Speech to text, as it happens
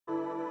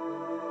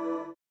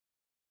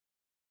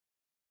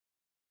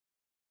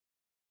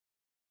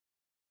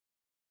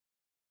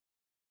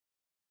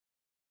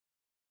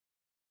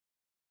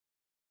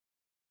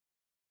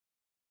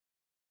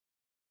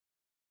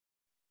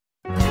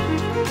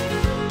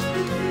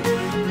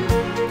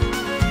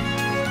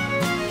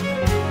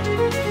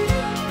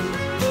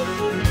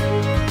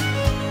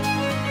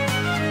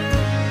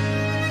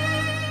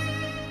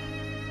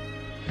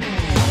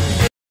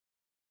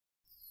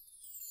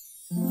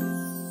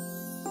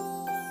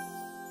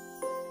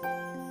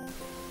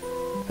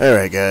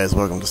Alright guys,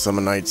 welcome to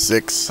Summer Night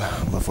 6.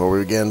 Before we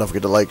begin, don't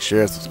forget to like,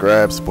 share,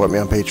 subscribe, support me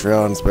on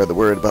Patreon, and spread the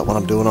word about what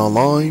I'm doing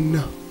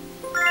online.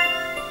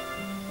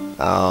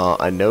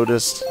 I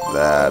noticed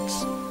that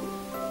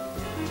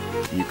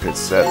you could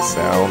set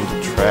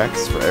sound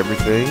tracks for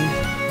everything.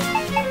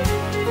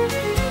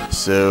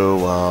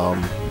 So,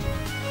 I'm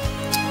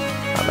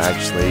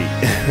actually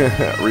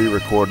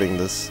re-recording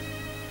the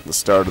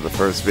start of the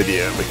first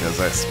video because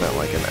I spent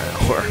like an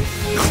hour.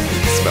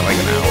 In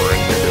here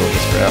doing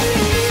this crap.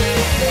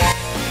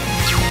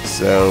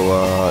 So,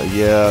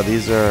 yeah,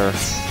 these are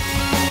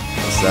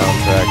the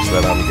soundtracks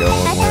that I'm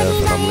going with,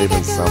 and I'm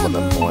leaving some of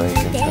them blank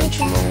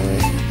intentionally.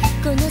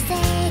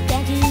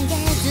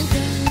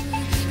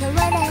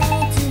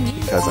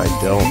 Because I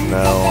don't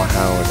know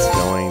how it's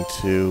going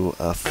to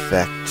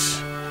affect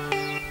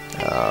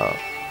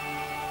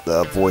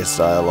the voice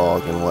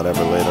dialogue and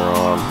whatever later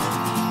on.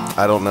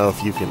 I don't know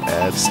if you can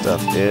add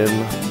stuff in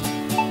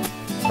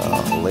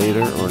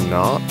later or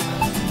not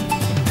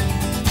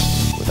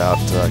without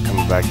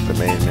coming back to the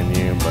main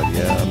menu, but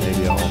yeah,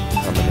 maybe I'll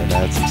come in and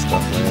add some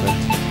stuff later.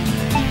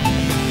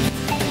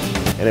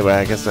 Anyway,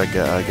 I guess I'll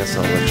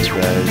let you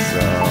guys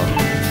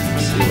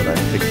see what I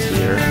picked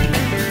here,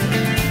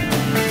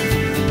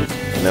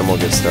 and then we'll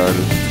get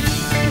started.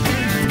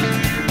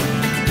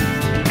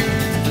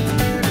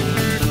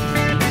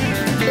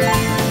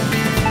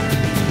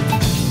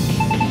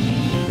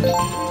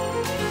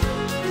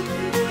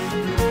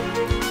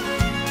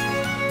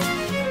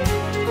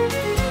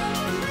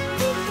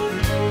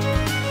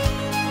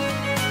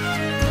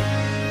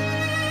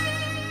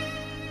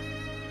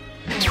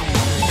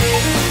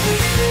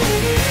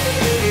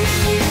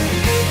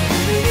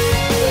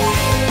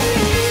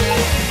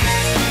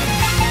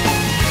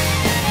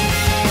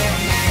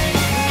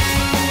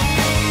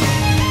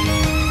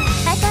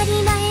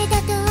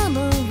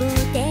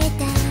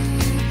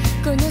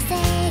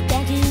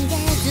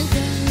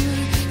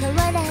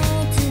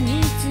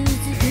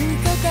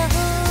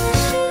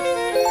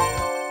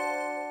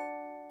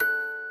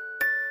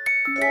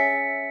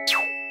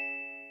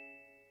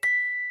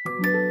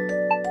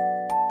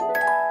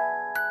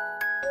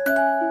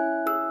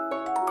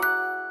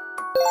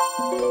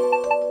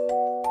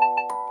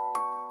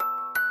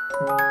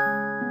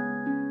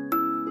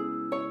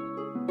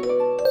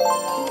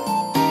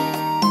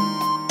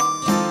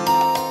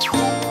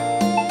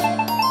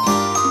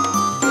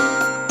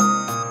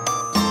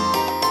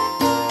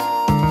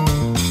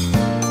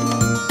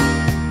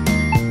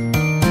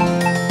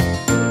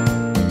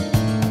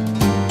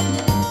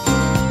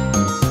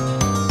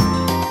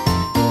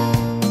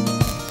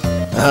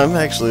 I'm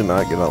actually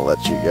not gonna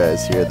let you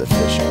guys hear the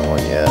fishing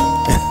one yet.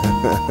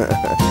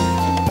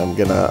 I'm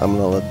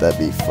gonna let that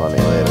be funny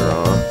later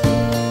on.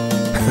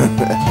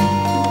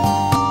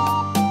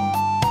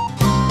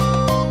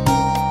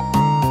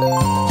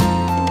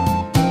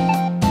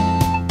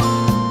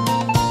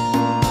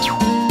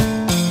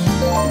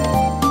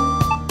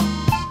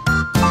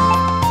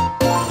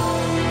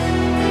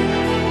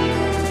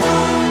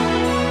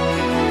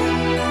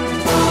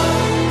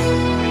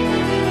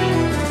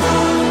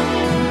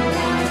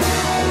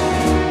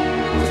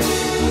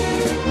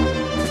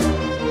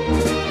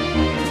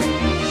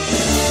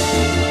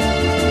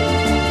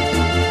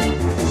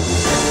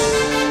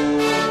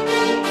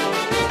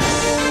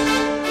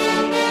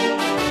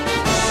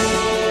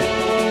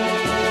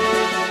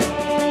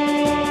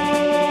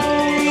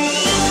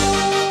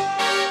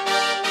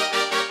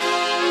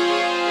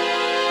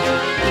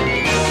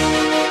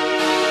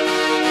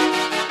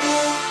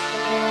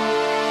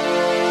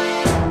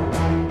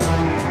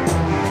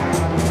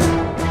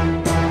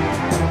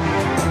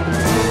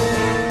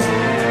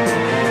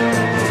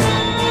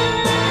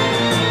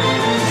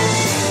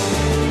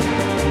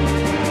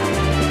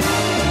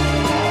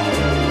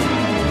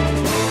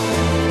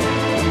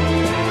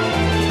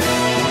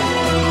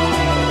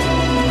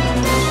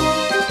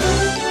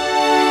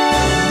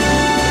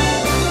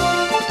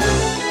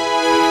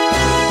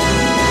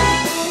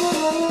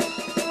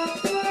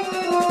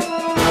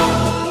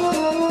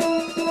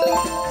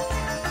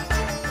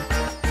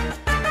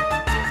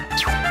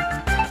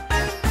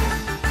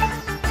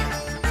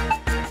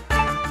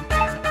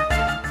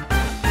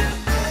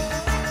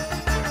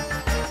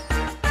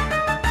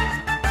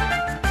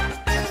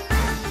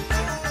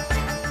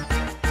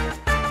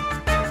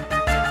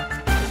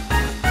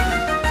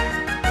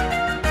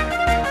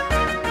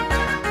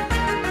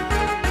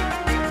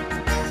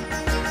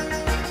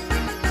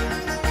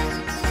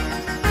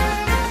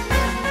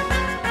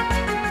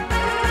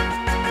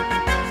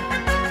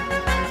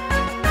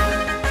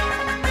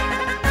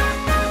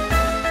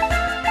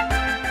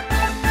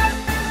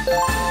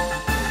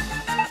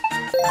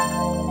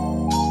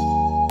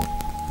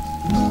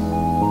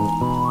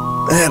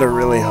 I had a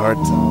really hard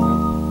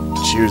time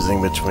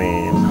choosing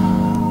between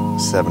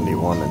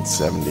 71 and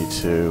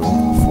 72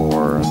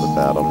 for the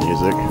battle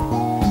music,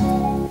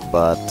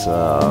 but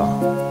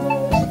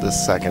the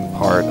second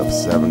part of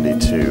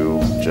 72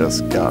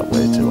 just got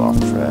way too off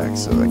track,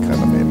 so that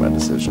kind of made my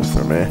decision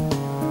for me.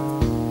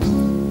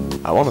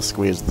 I want to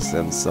squeeze this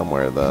in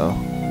somewhere though,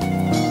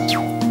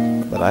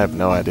 but but I have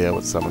no idea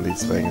what some of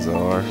these things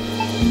are.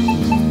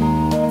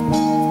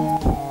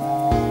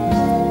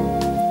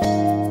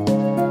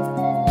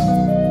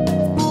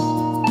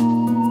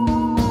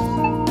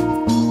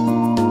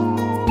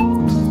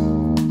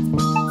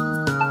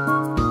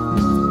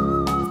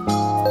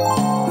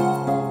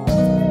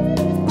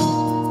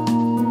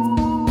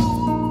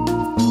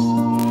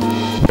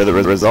 For the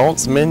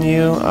results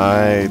menu,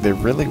 there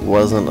really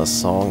wasn't a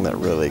song that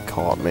really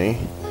caught me,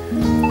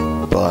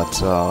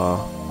 but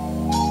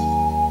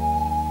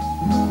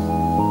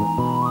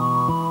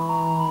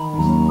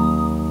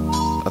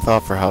I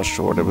thought for how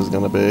short it was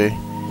going to be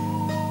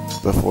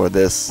before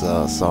this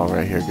song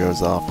right here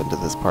goes off into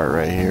this part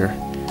right here,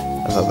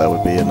 I thought that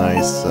would be a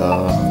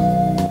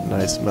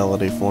nice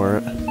melody for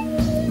it.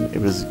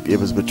 It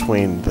was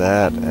between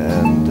that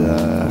and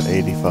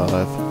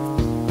 85.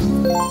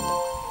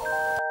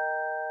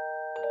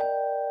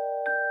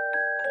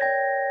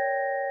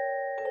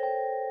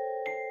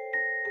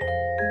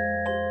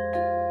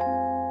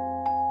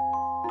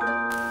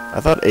 I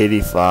thought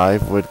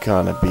 85 would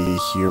kind of be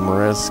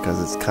humorous, because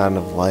it's kind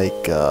of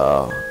like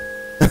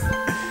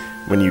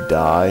when you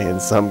die in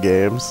some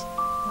games.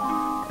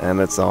 And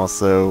it's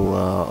also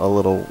a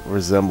little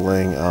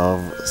resembling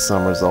of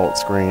some result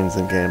screens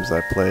in games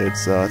I played,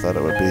 so I thought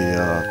it would be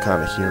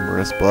kind of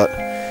humorous. But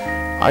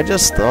I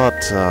just thought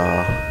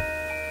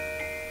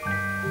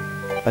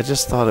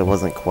it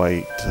wasn't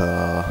quite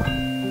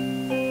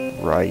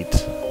right,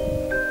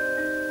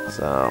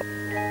 so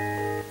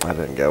I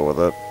didn't go with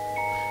it.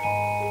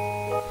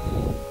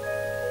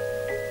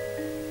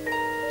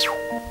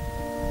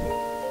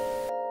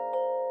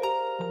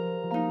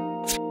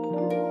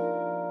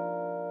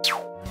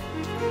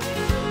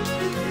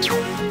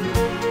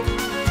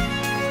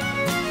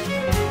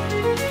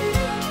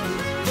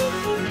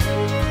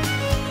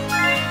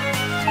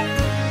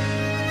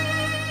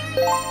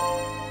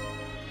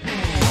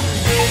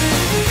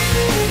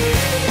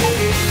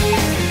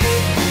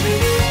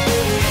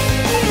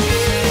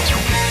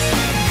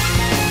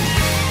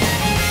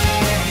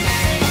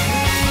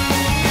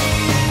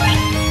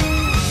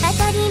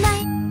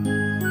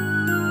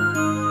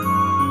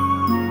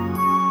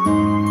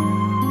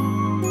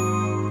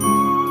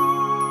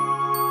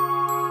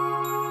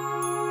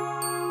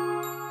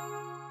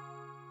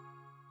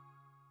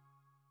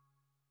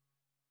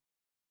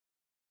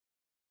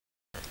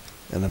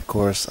 And of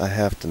course, I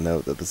have to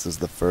note that this is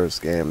the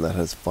first game that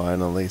has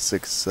finally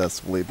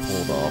successfully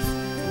pulled off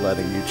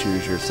letting you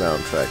choose your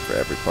soundtrack for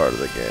every part of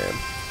the game.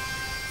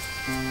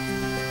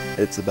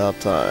 It's about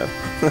time.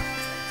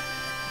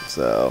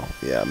 So,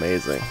 yeah,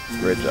 amazing.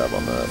 Great job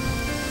on that.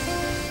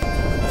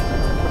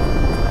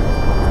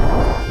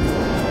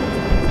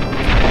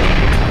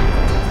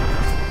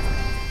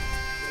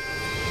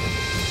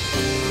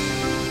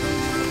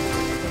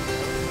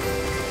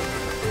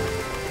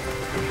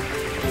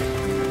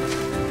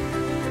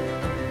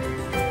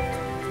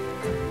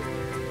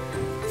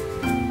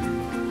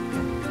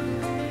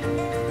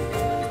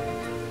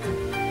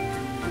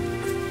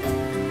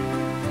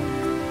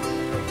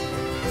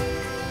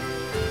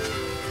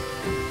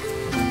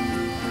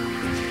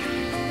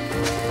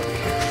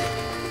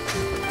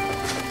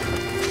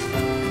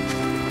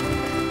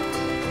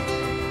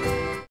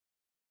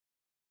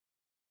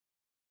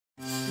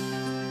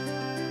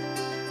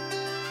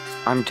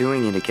 I'm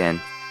doing it again.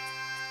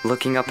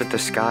 Looking up at the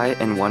sky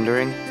and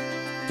wondering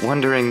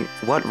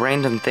what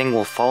random thing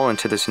will fall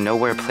into this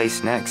nowhere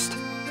place next.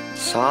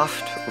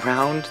 Soft,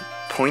 round,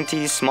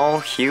 pointy, small,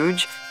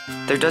 huge?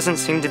 There doesn't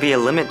seem to be a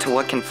limit to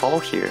what can fall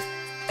here.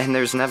 And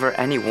there's never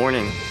any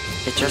warning.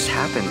 It just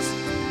happens.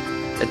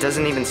 It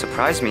doesn't even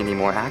surprise me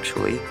anymore,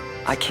 actually.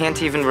 I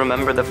can't even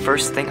remember the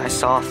first thing I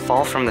saw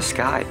fall from the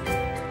sky.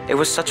 It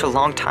was such a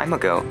long time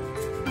ago.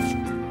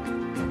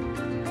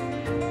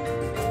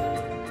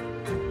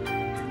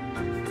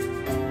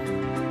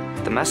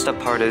 The messed up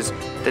part is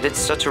that it's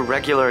such a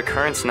regular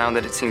occurrence now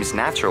that it seems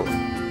natural,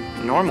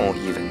 normal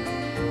even.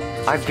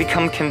 I've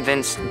become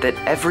convinced that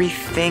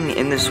everything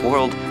in this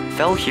world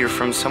fell here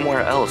from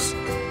somewhere else.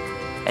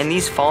 And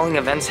these falling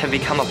events have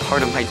become a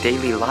part of my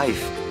daily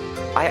life.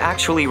 I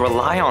actually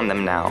rely on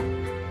them now.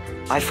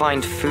 I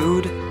find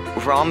food,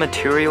 raw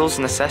materials,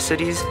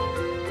 necessities,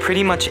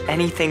 pretty much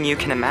anything you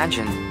can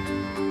imagine.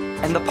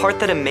 And the part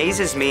that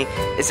amazes me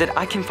is that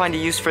I can find a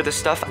use for the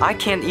stuff I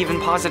can't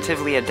even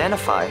positively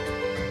identify.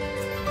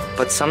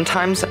 But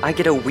sometimes I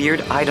get a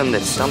weird item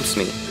that stumps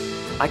me.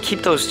 I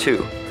keep those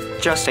too,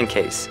 just in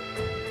case.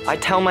 I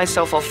tell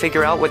myself I'll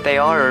figure out what they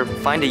are or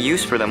find a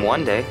use for them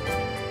one day.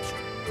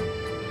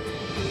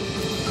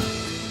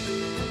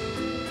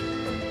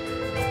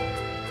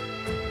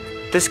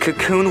 This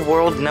cocoon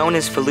world known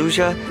as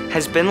Fallujah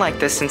has been like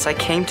this since I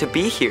came to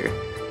be here.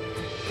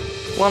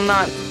 Well,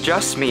 not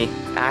just me,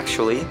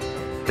 actually.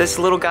 This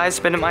little guy's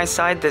been at my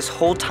side this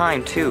whole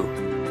time too.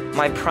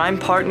 My prime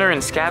partner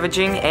in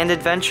scavenging and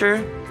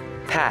adventure,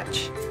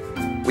 Patch.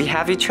 We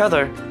have each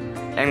other,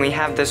 and we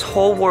have this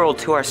whole world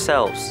to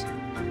ourselves.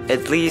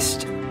 At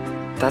least,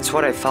 that's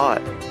what I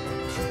thought.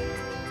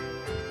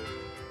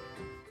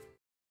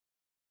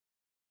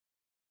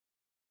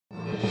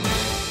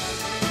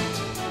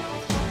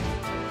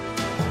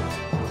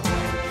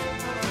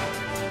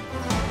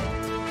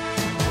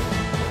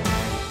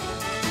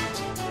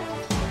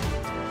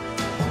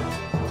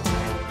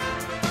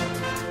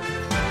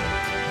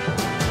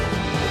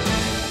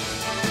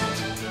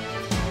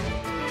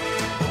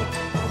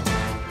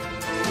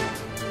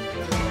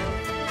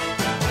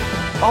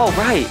 All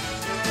right.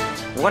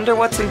 Wonder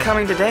what's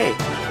incoming today.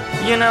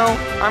 You know,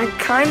 I'm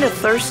kinda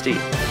thirsty,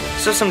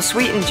 so some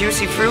sweet and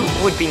juicy fruit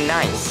would be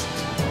nice.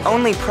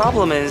 Only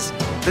problem is,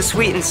 the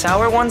sweet and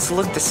sour ones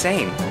look the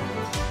same.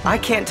 I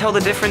can't tell the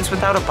difference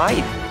without a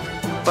bite.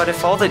 But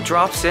if all that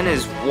drops in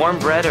is warm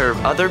bread or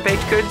other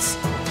baked goods,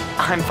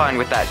 I'm fine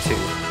with that too.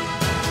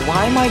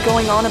 Why am I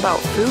going on about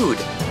food?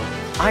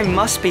 I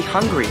must be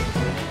hungry.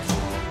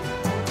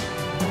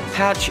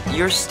 Patch,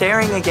 you're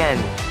staring again.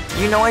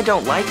 You know I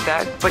don't like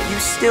that, but you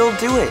still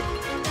do it.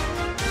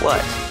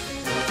 What?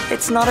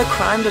 It's not a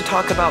crime to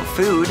talk about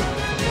food.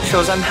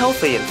 Shows I'm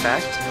healthy, in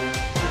fact.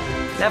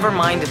 Never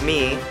mind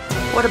me.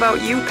 What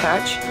about you,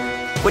 Patch?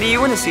 What do you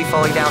want to see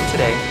falling down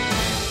today?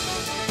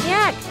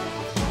 Yuck!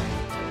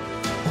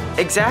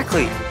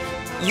 Exactly.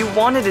 You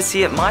wanted to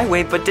see it my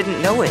way, but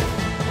didn't know it.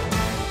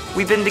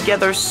 We've been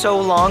together so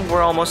long,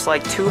 we're almost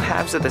like two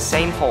halves of the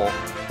same whole.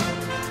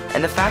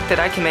 And the fact that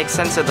I can make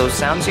sense of those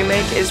sounds you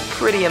make is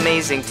pretty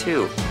amazing,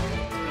 too.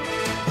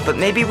 But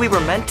maybe we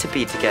were meant to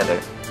be together.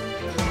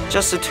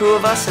 Just the two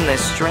of us in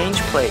this strange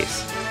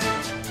place.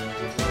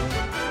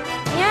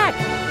 Yuck!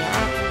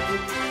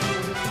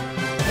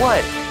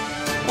 What?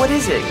 What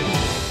is it?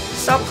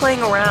 Stop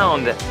playing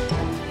around.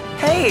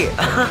 Hey,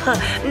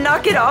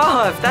 knock it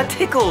off. That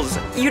tickles.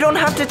 You don't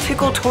have to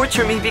tickle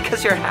torture me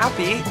because you're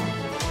happy.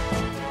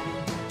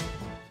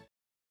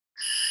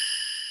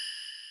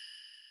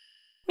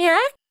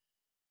 Yuck!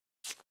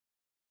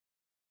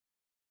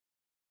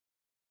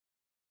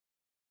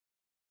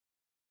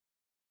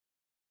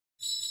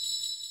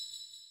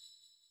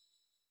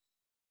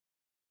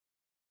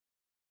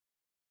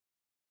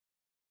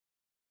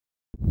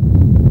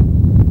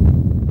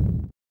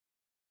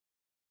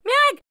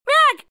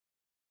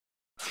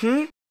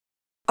 Hmm?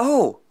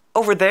 Oh,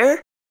 over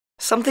there?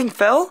 Something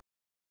fell?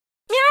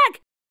 Yuck!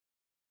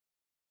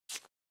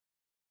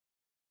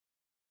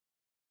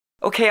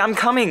 Okay, I'm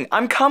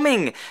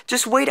coming!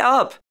 Just wait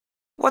up!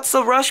 What's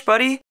the rush,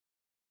 buddy?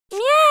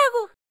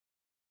 Meow!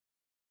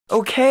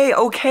 Okay,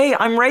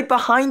 I'm right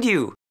behind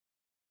you!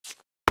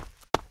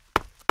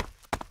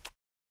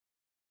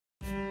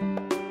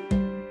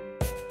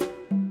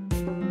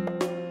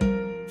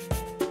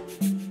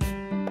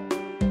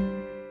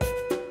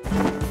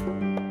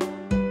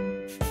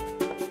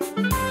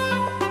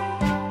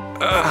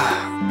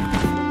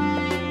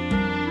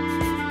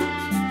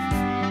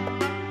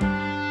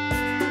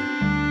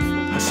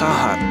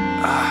 Zodd,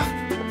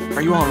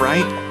 are you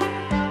alright?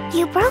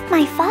 You broke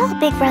my fall,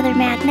 Big Brother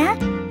Magna,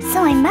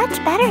 so I'm much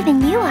better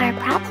than you are,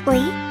 probably.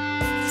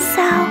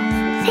 So,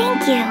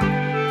 thank you.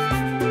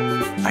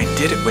 I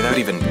did it without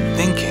even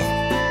thinking.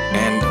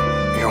 And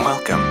you're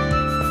welcome.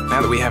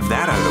 Now that we have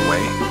that out of the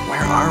way,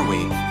 where are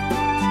we?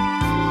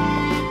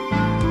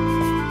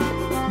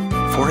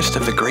 Forest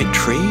of the Great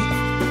Tree?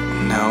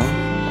 No.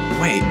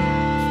 Wait,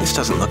 this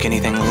doesn't look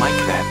anything like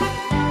that.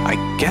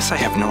 I guess I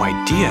have no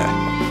idea.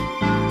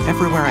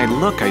 Everywhere I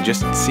look, I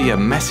just see a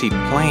messy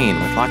plain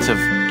with lots of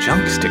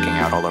junk sticking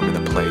out all over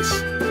the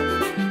place.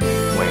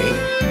 Wait,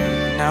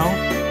 no,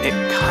 it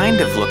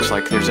kind of looks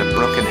like there's a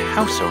broken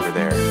house over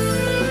there.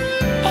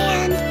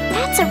 And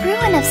that's a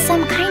ruin of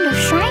some kind of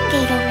shrine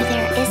gate over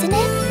there, isn't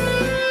it?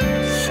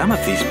 Some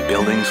of these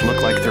buildings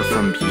look like they're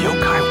from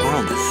Yokai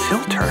World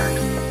Siltern.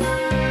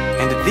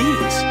 And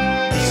these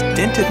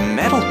dented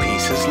metal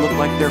pieces look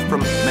like they're from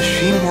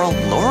Machine World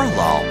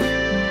Lorelal.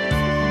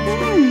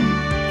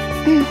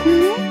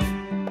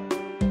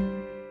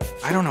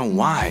 I don't know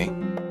why,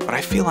 but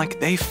I feel like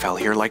they fell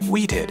here like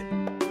we did.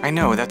 I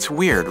know, that's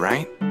weird,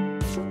 right?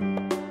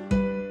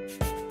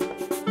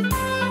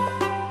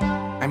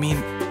 I mean,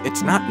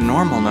 it's not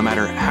normal no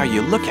matter how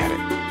you look at it.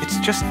 It's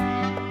just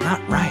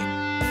not right.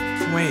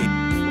 Wait,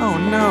 oh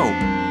no.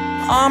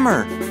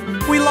 Amr!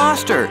 We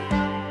lost her!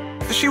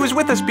 She was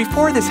with us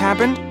before this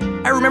happened.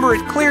 I remember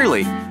it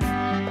clearly.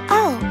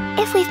 Oh,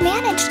 if we've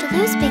managed to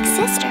lose Big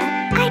Sister,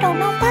 I don't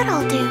know what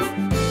I'll do.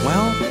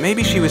 Well,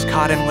 maybe she was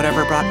caught in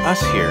whatever brought us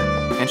here,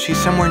 and she's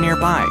somewhere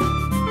nearby.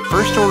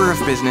 First order of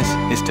business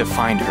is to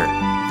find her.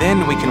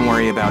 Then we can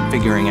worry about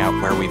figuring out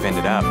where we've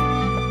ended up.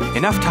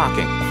 Enough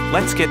talking.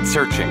 Let's get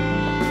searching.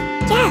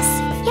 Yes.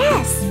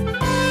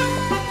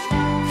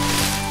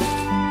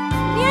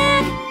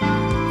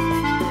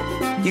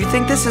 You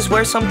think this is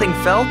where something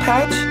fell,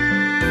 Patch?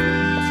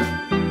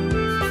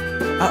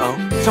 Uh-oh,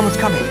 someone's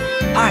coming.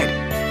 Hide.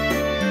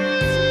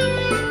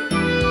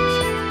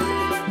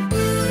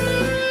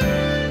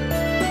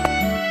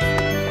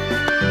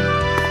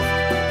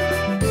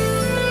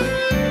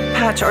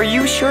 Patch, are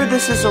you sure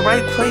this is the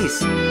right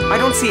place? I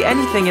don't see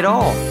anything at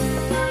all.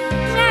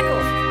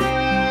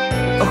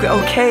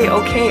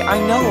 Okay, I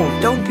know.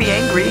 Don't be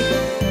angry.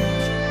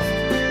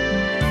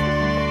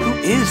 Who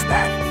is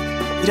that?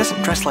 He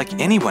doesn't dress like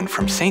anyone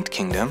from Saint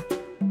Kingdom.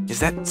 Is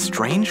that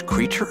strange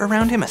creature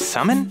around him a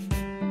summon?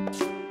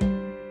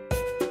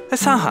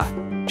 Asaha,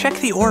 check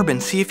the orb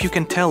and see if you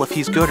can tell if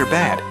he's good or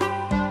bad.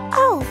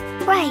 Oh,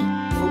 right.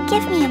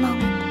 Give me a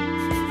moment.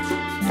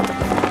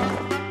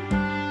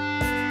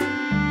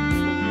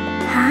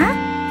 Huh?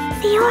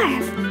 The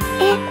orb.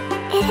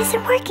 It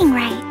isn't working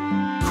right.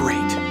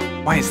 Great.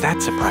 Why is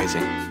that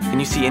surprising? Can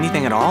you see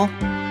anything at all?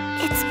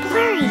 It's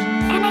blurry,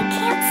 and I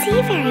can't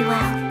see very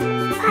well.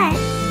 But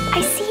I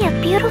see a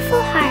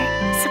beautiful heart,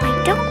 so I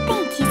don't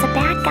think he's a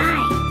bad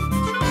guy.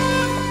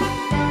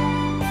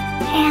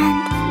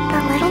 And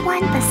the little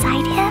one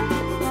beside him?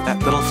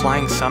 That little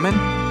flying summon?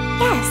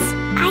 Yes,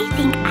 I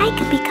think I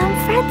could become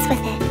friends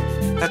with it.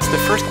 That's the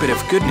first bit of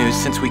good news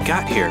since we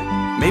got here.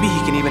 Maybe he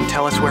can even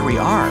tell us where we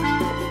are.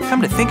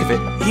 Come to think of it,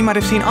 he might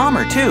have seen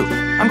Amr too.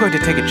 I'm going to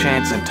take a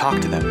chance and talk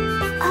to them.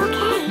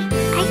 Okay,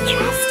 I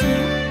trust you.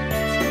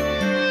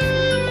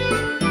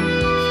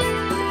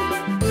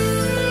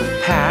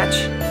 Patch,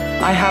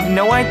 I have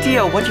no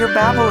idea what you're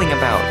babbling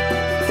about.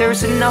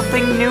 There's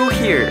nothing new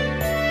here.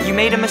 You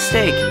made a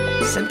mistake.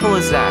 Simple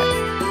as that.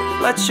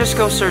 Let's just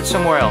go search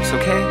somewhere else,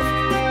 okay?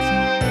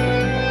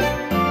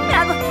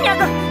 Meow,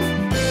 meow.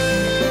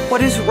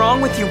 What is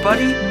wrong with you,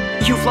 buddy?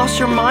 You've lost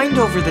your mind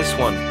over this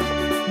one.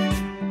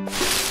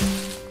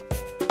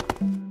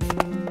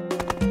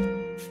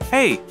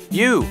 Hey,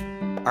 you!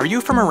 Are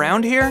you from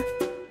around here?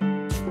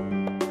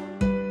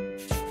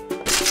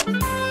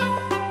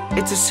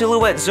 It's a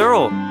silhouette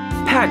Zerl.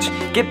 Patch,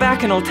 get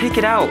back and I'll take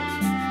it out.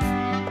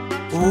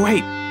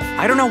 Wait,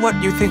 I don't know what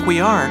you think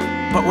we are,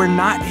 but we're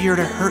not here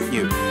to hurt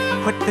you.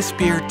 Put the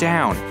spear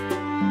down.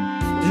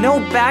 No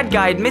bad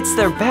guy admits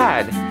they're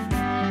bad.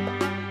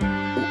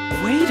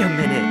 Wait a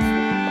minute.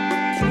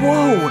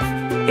 Whoa,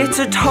 it's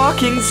a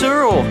talking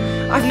Zerl.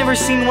 I've never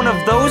seen one of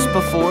those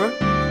before.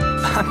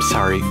 I'm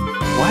sorry,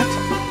 what?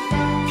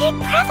 Big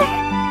brother,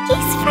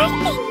 he's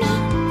frightening me.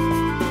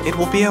 It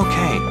will be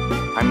okay.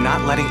 I'm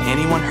not letting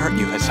anyone hurt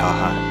you,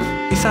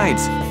 Hasaha.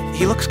 Besides,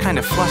 he looks kind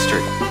of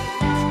flustered.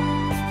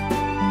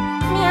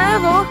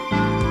 Meow.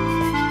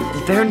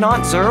 They're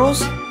not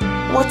Zerls?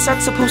 What's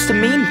that supposed to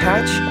mean,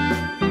 Patch?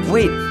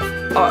 Wait,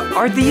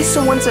 are these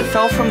the ones that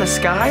fell from the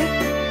sky?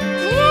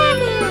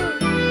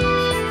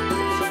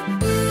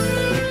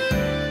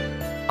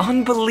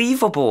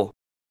 Unbelievable.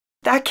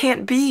 That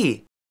can't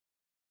be.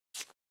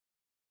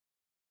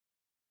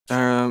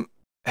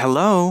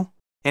 Hello?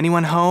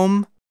 Anyone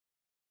home?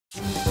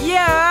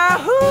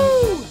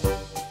 Yahoo!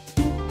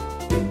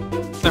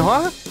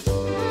 What?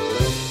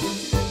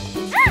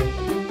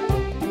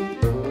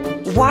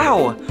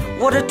 Wow,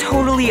 what a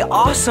totally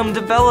awesome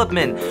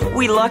development.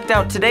 We lucked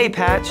out today,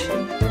 Patch.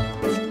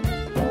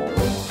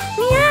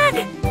 Meow.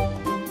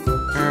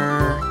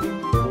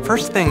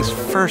 First things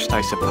first,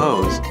 I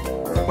suppose.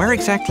 Where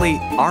exactly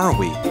are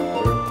we?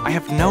 I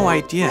have no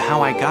idea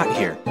how I got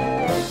here.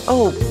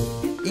 Oh,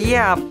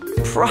 yeah,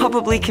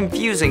 probably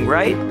confusing,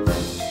 right?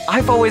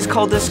 I've always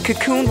called this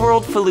Cocoon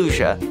World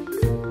Fallujah.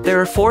 There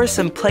are forests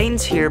and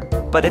plains here,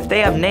 but if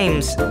they have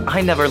names,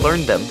 I never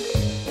learned them.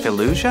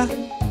 Fallujah?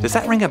 Does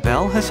that ring a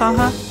bell,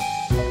 Hasaha?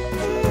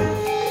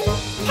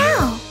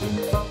 No.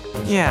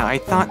 Yeah, I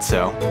thought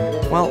so.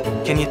 Well,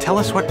 can you tell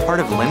us what part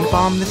of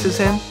Lindbaum this is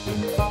in?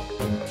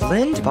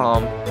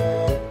 Lindbaum?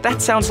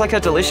 That sounds like a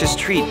delicious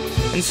treat,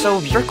 and so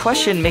your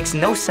question makes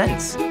no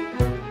sense.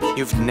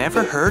 You've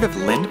never heard of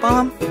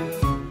Lindbaum?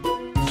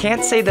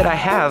 Can't say that I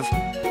have,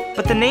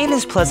 but the name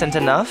is pleasant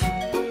enough.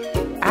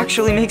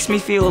 Actually makes me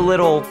feel a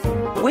little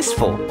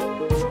wistful.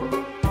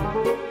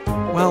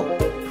 Well,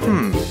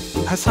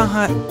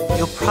 Hasaha,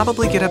 you'll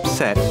probably get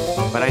upset,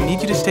 but I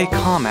need you to stay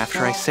calm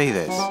after I say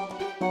this.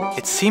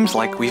 It seems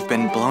like we've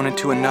been blown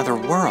into another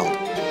world.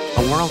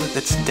 A world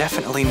that's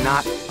definitely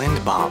not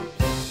Lindbaum.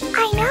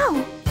 I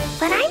know,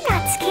 but I'm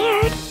not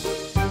scared.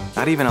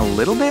 Not even a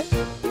little bit?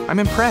 I'm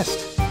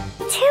impressed.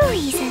 2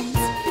 reasons.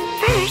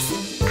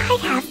 First, I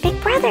have Big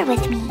Brother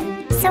with me,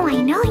 so I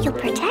know you'll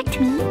protect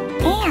me.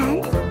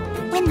 And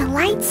when the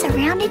light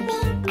surrounded me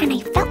and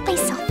I felt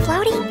myself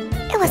floating,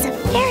 it was a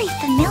very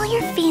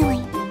familiar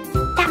feeling.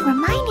 That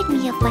reminded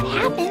me of what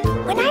happened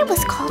when I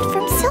was called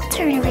from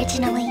Siltern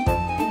originally.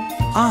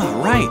 Ah,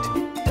 right.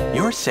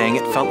 You're saying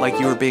it felt like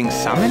you were being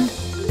summoned?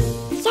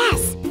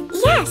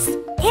 Yes,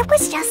 it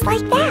was just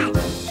like that.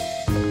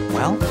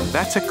 Well,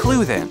 that's a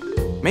clue then.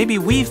 Maybe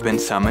we've been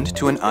summoned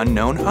to an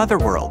unknown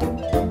otherworld.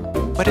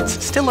 But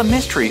it's still a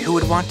mystery who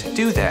would want to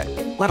do that,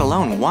 let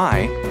alone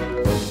why.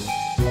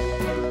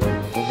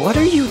 What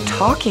are you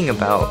talking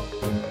about?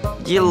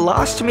 You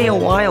lost me a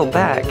while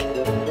back.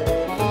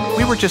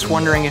 We were just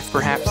wondering if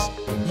perhaps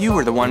you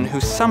were the one who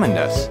summoned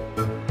us.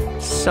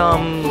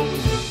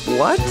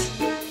 What?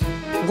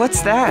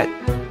 What's that?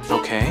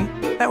 Okay,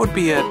 that would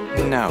be a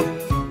no.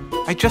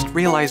 I just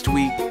realized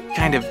we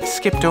kind of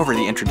skipped over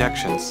the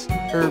introductions.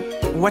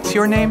 What's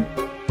your name?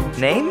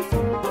 Name?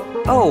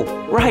 Oh,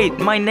 right,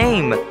 my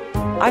name.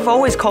 I've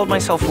always called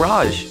myself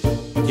Raj.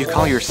 You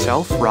call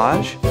yourself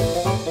Raj?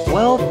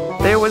 Well,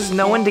 there was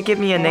no one to give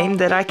me a name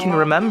that I can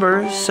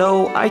remember,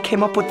 so I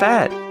came up with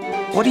that.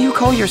 What do you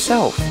call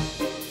yourself?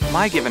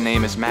 My given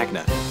name is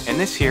Magna, and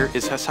this here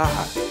is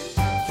Hasaha.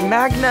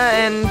 Magna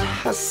and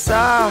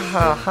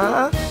Hasaha,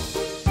 huh?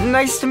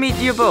 Nice to meet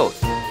you both.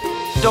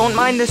 Don't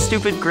mind the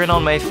stupid grin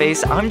on my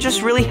face, I'm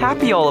just really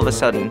happy all of a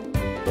sudden.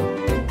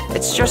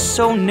 It's just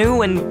so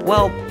new and,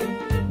 well,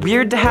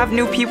 weird to have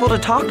new people to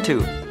talk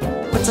to.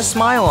 Puts a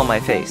smile on my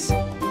face.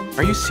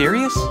 Are you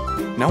serious?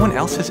 No one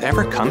else has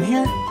ever come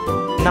here?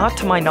 Not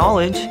to my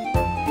knowledge.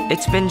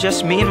 It's been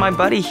just me and my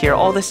buddy here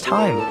all this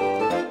time.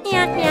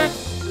 Meow, meow.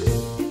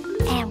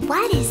 And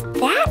what is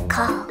that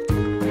called?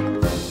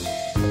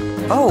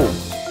 Oh,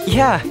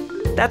 yeah,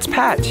 that's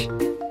Patch.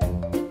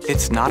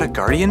 It's not a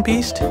guardian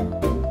beast?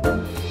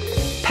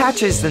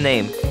 Patch is the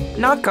name,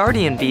 not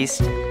Guardian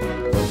Beast.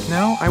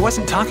 No, I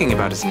wasn't talking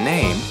about his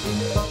name.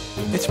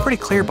 It's pretty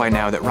clear by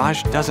now that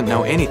Raj doesn't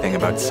know anything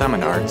about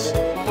summon arts.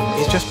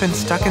 He's just been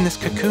stuck in this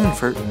cocoon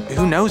for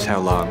who knows how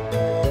long.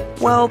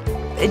 Well,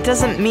 it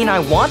doesn't mean I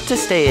want to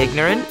stay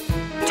ignorant.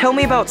 Tell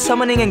me about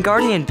summoning and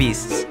guardian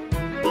beasts.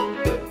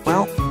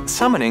 Well,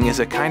 summoning is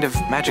a kind of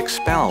magic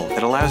spell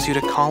that allows you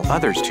to call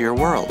others to your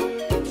world.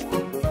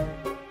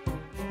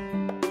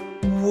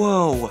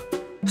 Whoa.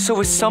 So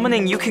with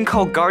summoning you can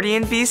call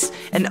guardian beasts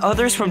and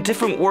others from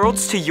different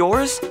worlds to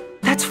yours?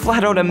 That's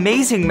flat out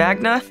amazing,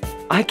 Magna.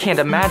 I can't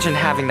imagine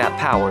having that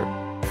power.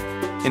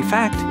 In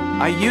fact,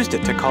 I used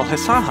it to call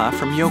Hisaha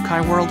from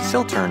Yokai World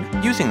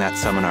Siltern using that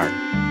summon art,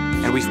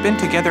 and we've been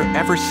together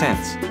ever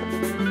since.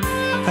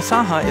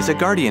 Hisaha is a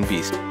guardian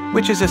beast,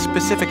 which is a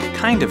specific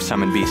kind of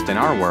summon beast in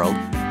our world.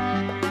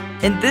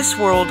 In this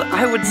world,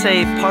 I would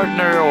say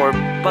partner or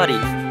buddy.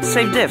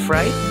 Same diff,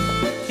 right?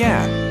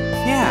 Yeah,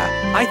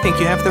 I think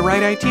you have the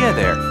right idea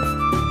there.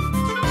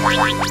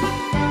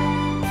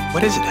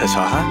 What is it,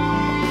 Hisaha?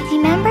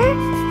 Remember?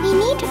 We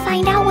need to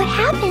find out what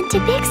happened to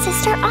Big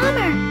Sister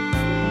Amr.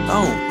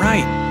 Oh,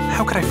 right.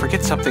 How could I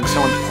forget something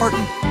so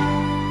important?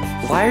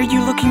 Why are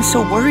you looking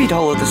so worried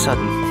all of a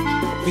sudden?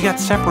 We got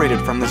separated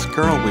from this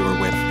girl we were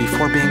with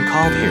before being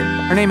called here.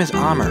 Her name is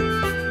Amr.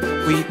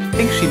 We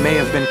think she may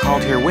have been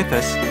called here with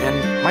us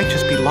and might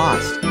just be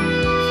lost.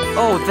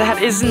 Oh,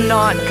 that is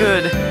not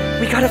good.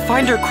 We gotta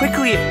find her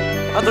quickly,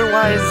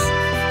 otherwise...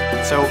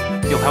 So,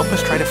 you'll help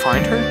us try to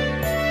find her?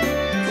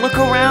 Look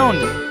around.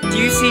 Do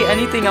you see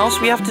anything else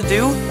we have to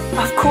do?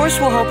 Of course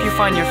we'll help you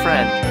find your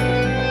friend.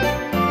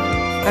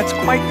 That's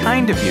quite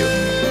kind of you.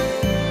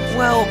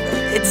 Well,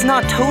 it's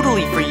not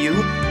totally for you.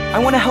 I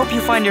want to help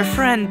you find your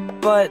friend,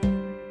 but...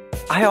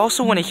 I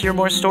also want to hear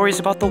more stories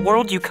about the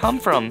world you come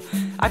from.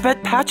 I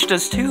bet Patch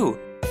does too.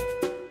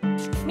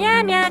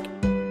 Meow, meow.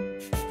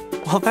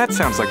 Well, that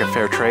sounds like a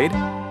fair trade.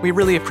 We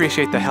really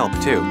appreciate the help,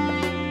 too.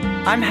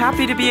 I'm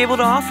happy to be able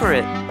to offer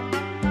it.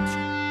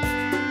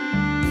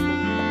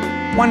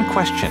 One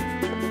question.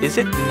 Is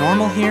it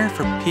normal here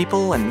for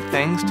people and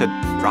things to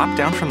drop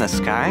down from the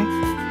sky?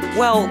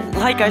 Well,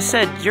 like I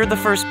said, you're the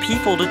first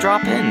people to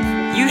drop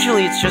in.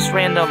 Usually it's just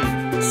random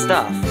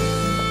stuff.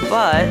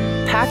 But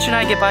Patch and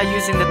I get by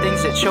using the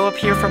things that show up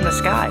here from the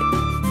sky.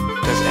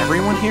 Does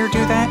everyone here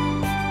do that?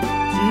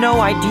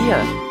 No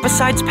idea.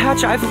 Besides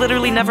Patch, I've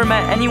literally never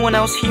met anyone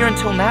else here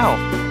until now.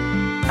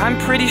 I'm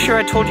pretty sure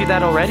I told you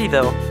that already,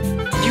 though.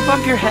 Did you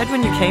bump your head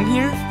when you came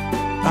here?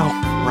 Oh,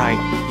 right.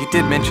 You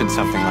did mention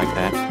something like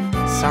that.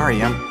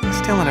 Sorry, I'm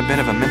still in a bit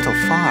of a mental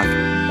fog.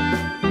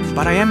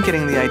 But I am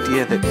getting the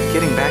idea that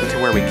getting back to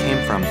where we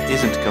came from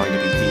isn't going to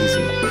be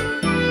easy.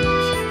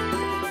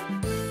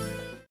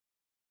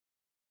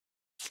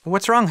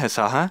 What's wrong,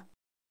 Hisaha?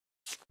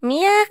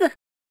 Meow.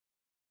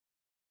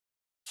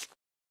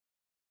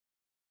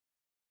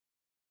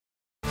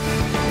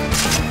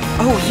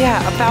 Oh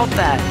yeah, about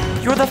that.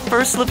 You're the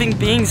first living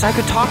beings I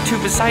could talk to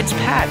besides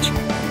Patch.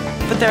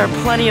 But there are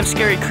plenty of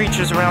scary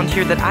creatures around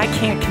here that I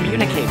can't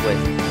communicate with.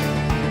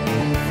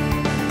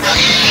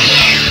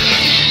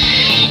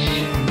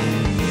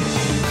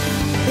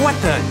 What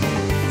the?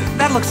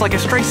 That looks like a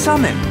stray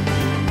summon.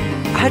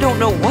 I don't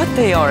know what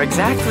they are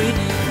exactly,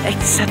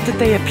 except that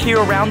they appear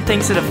around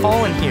things that have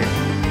fallen here.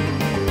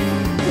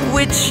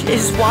 Which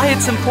is why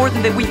it's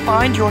important that we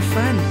find your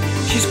friend.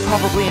 She's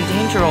probably in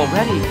danger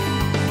already.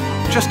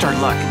 Just our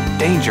luck.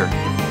 Danger.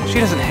 She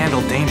doesn't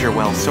handle danger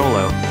well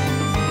solo.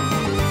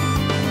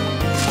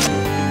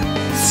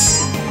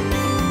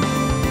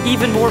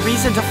 Even more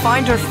reason to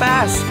find her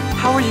fast.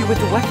 How are you with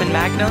the weapon,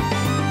 Magna?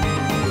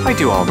 I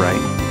do all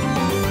right.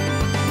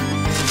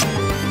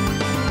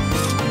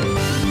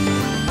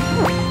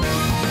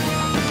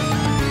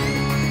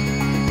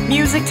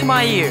 Music to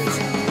my ears.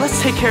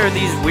 Let's take care of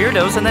these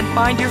weirdos and then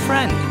find your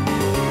friend.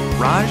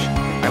 Raj,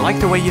 I like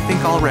the way you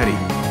think already.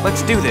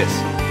 Let's do this.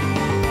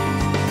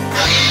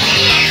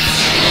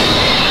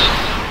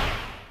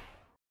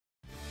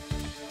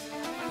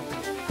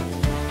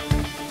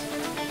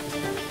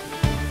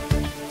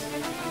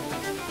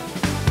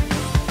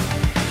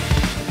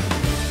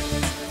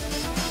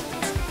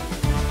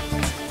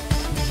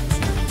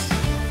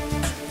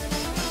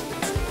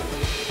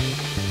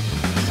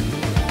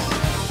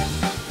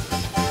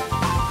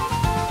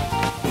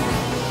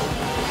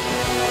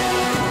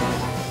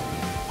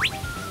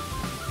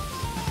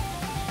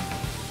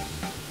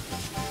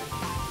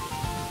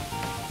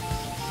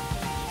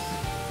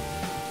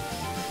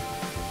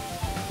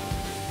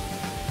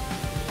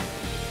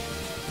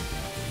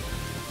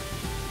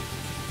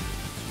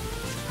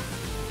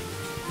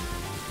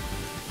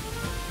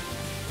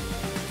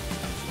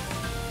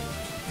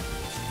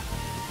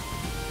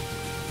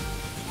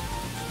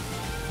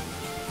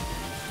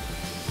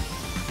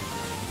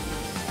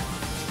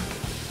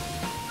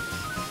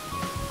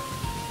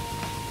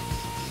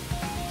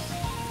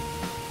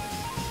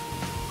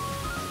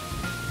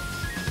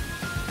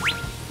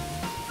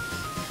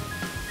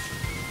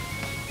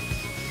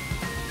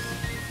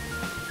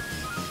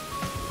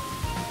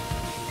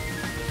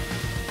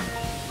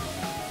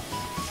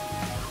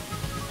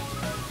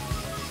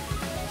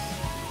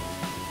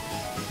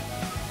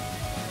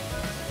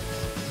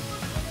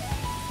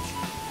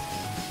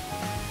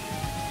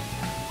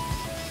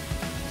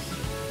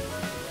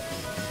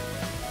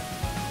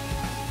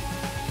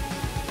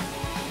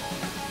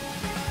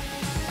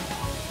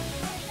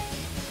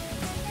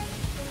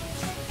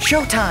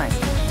 Showtime!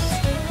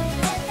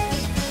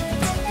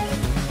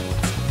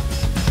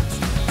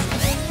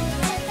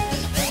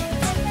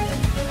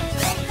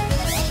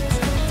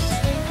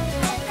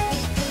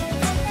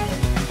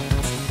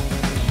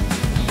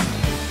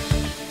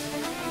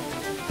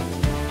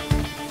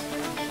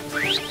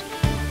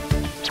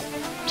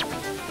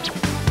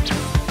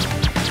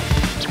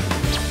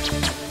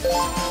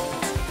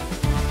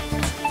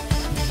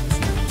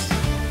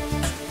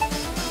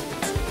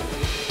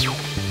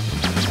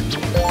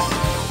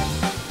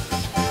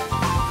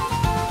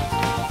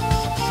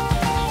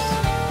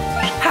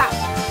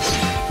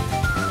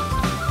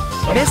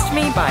 Missed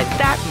me by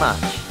that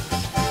much.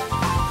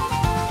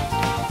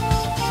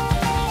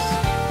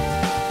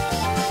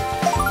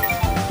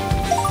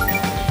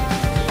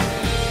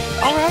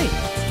 All right.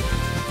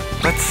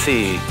 Let's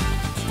see.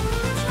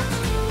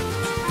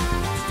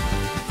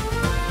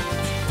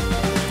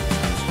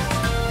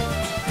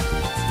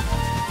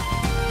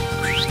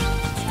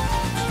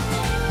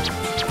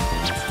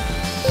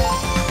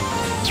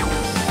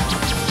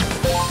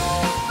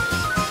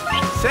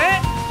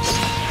 Set.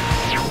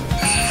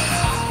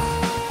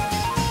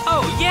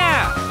 Oh,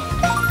 yeah!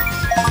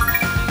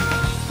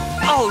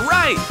 All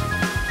right!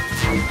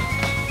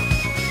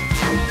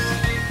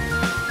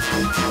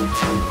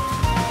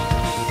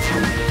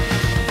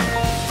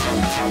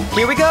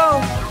 Here we go!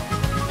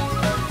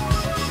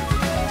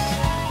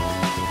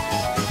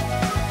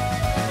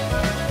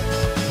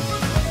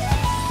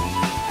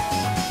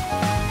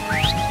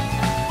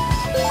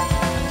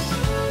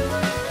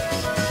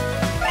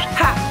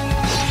 Ha!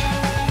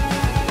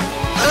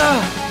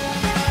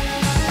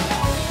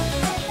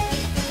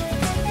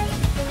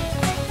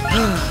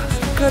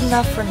 Good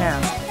enough for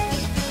now.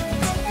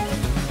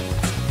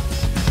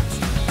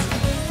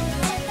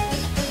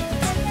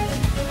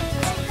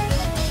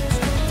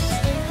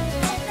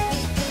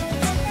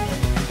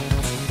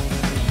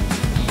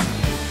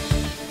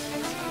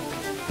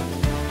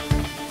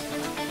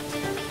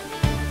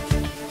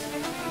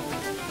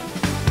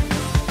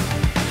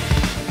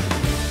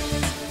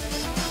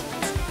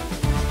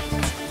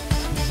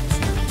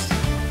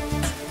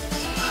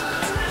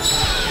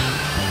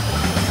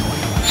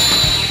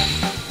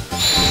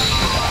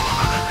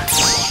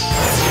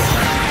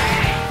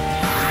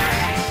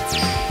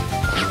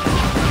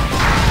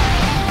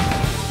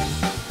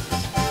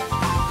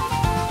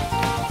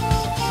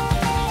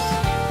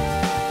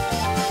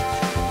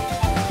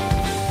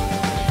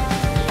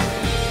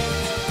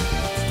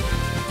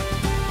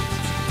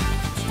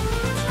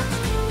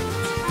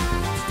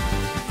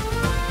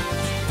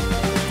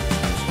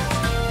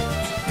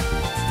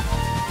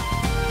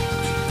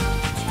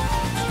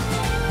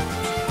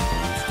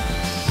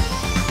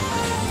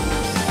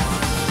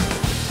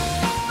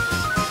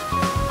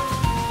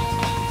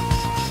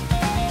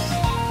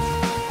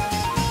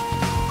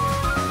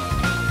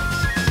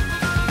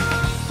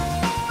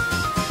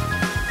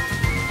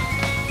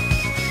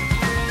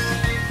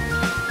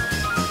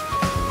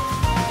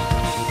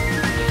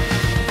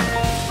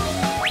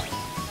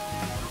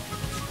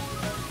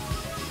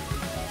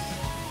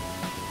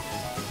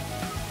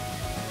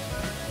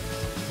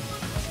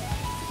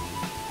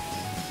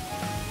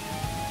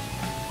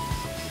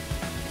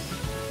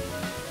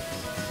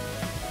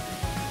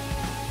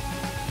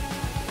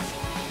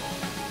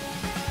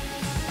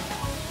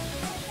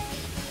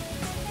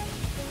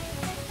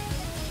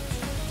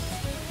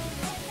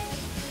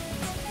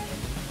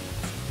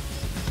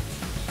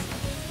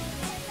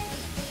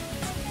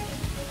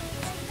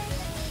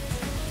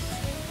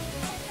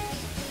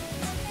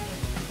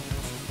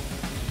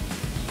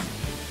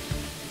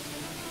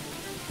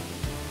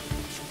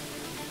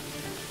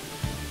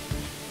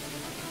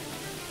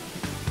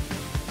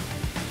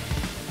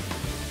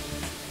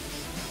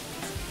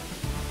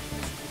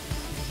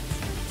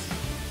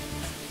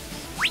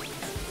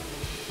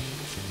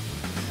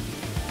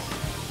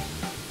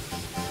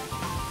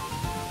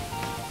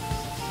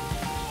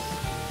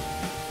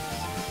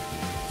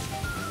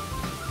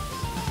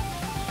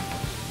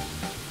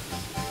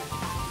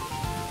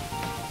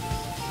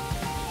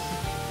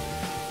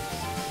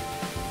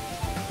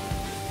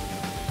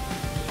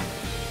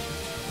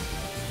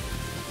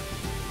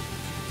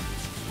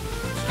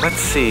 Let's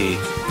see.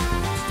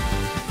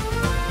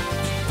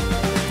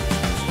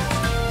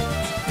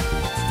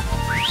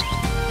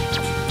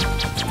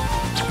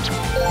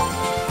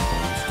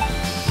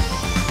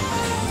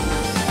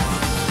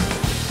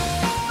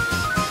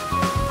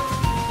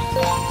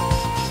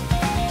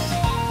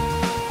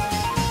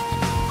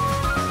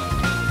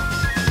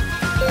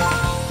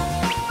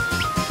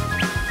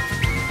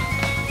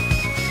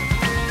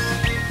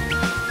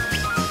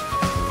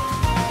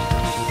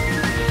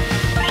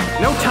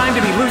 No time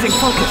to be losing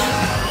focus.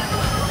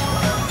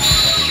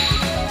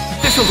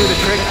 This'll do the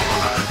trick.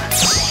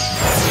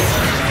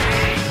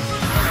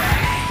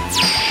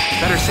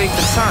 Better safe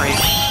than sorry.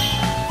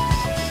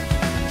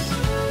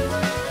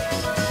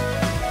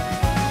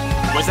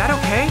 Was that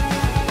okay?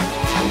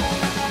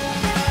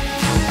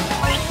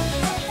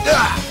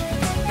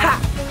 Ha!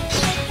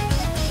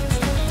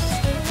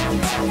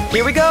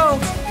 Here we go!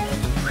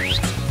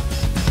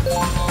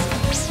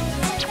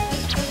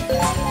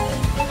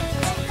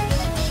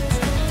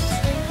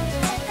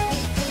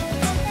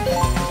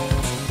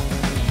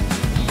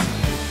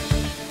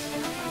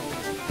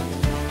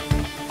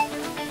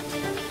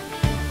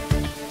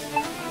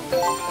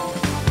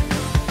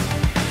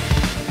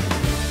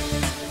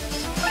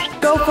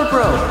 Go for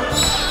broke.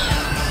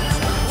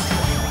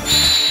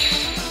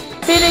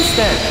 Finish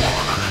them.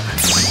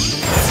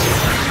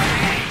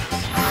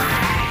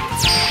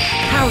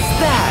 How's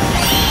that?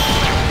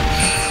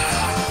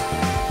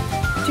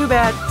 Too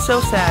bad,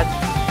 so sad.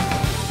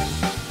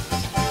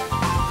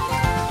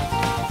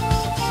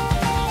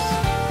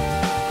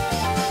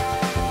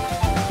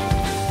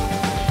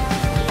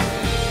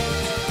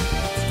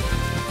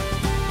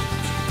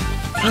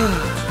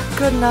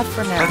 Good enough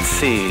for now. Let's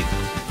see.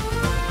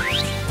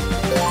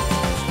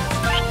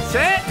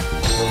 Set!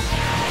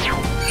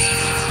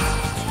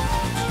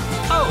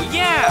 Oh,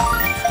 yeah!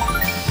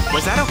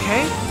 Was that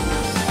okay?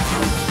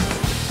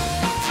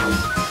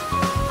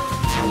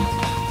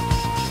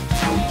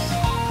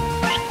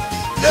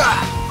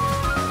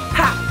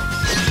 Ha!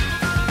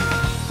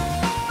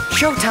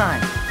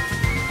 Showtime!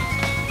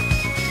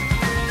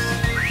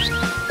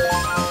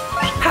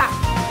 Ha!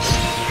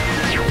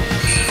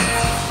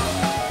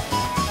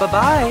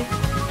 Bye-bye.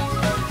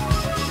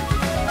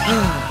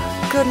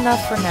 Good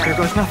enough for now. Here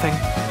goes nothing.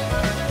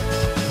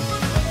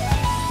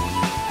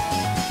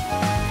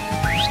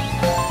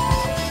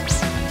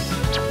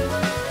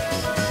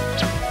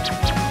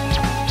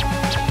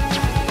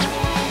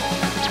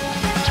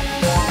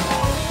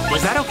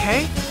 Was that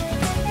okay?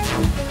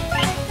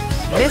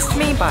 Missed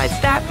me by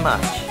that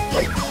much.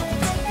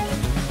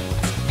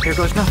 Here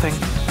goes nothing.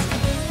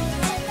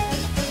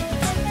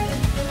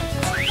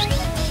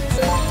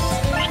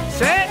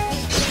 Set!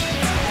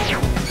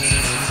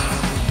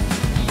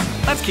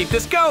 Let's keep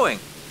this going.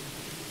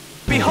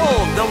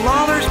 Behold the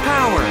Lawler's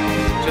power.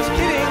 Just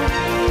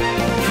kidding.